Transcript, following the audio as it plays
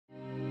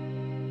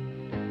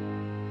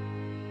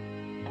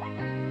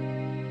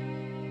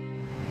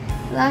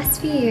The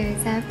last few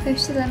years, I have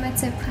pushed the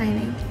limits of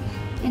climbing,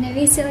 and I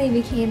recently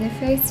became the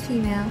first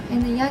female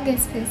and the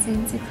youngest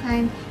person to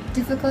climb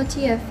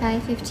difficulty of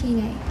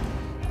 515A.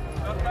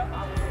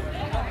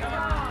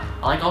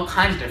 I like all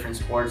kinds of different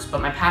sports,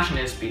 but my passion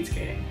is speed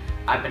skating.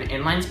 I've been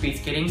inline speed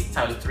skating since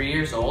I was 3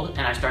 years old,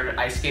 and I started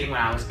ice skating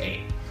when I was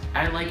 8.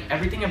 I like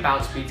everything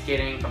about speed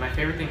skating, but my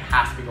favorite thing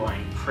has to be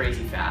going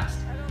crazy fast.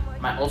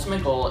 My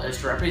ultimate goal is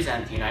to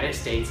represent the United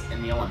States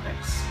in the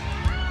Olympics.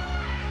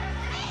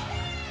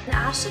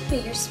 I should be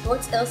your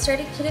Sports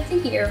Illustrated Kid of the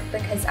Year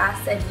because I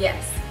said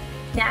yes.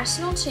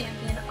 National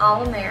Champion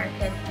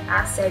All-American,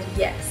 I said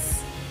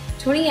yes.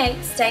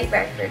 28 state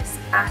records,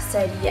 I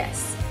said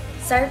yes.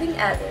 Serving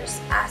others,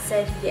 I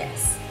said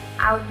yes.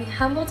 I would be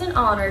humbled and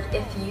honored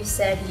if you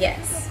said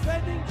yes.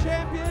 Defending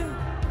champion,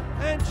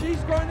 and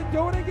she's going to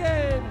do it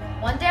again.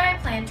 One day I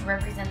plan to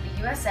represent the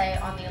USA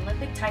on the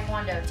Olympic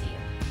Taekwondo team.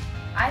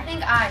 I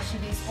think I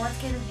should be Sports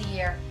Kid of the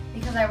Year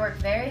because I work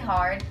very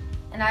hard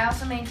and I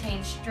also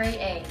maintain straight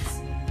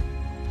A's.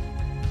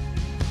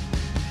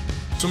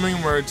 Swimming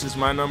emerged as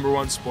my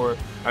 #1 sport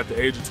at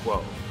the age of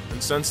 12,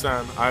 and since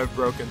then I have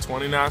broken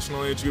 20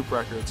 national age group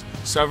records,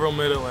 several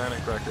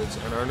Mid-Atlantic records,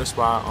 and earned a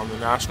spot on the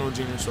national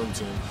junior swim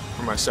team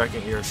for my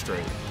 2nd year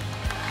straight.